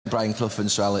Brian Clough and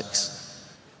Sir Alex.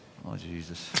 Oh,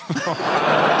 Jesus.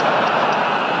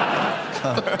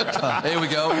 Here we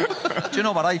go. Do you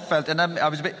know what I felt? And I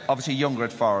was a bit, obviously, younger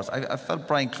at Forest. I felt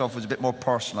Brian Clough was a bit more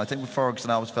personal. I think with Ferguson,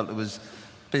 I always felt it was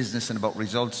business and about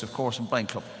results, of course. And Brian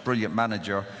Clough, brilliant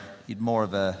manager, he'd more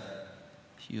of a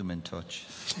human touch.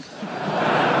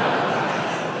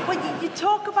 Well, you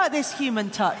talk about this human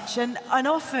touch, and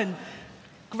often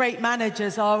great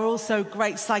managers are also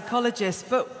great psychologists,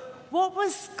 but what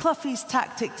was Cloughie's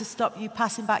tactic to stop you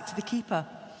passing back to the keeper?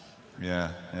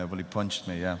 Yeah, well, he punched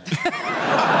me, yeah.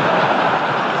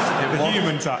 The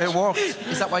human touch. It worked.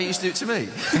 Is that why you used to do it to me?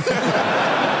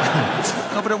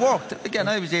 No, but it worked. Again,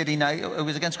 I was 89. It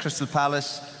was against Crystal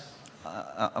Palace.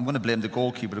 I'm going to blame the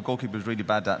goalkeeper. The goalkeeper was really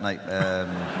bad that night.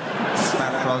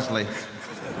 Mark Crosley.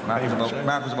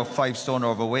 Mark was about 5 stone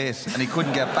overweight, and he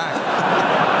couldn't get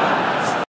back.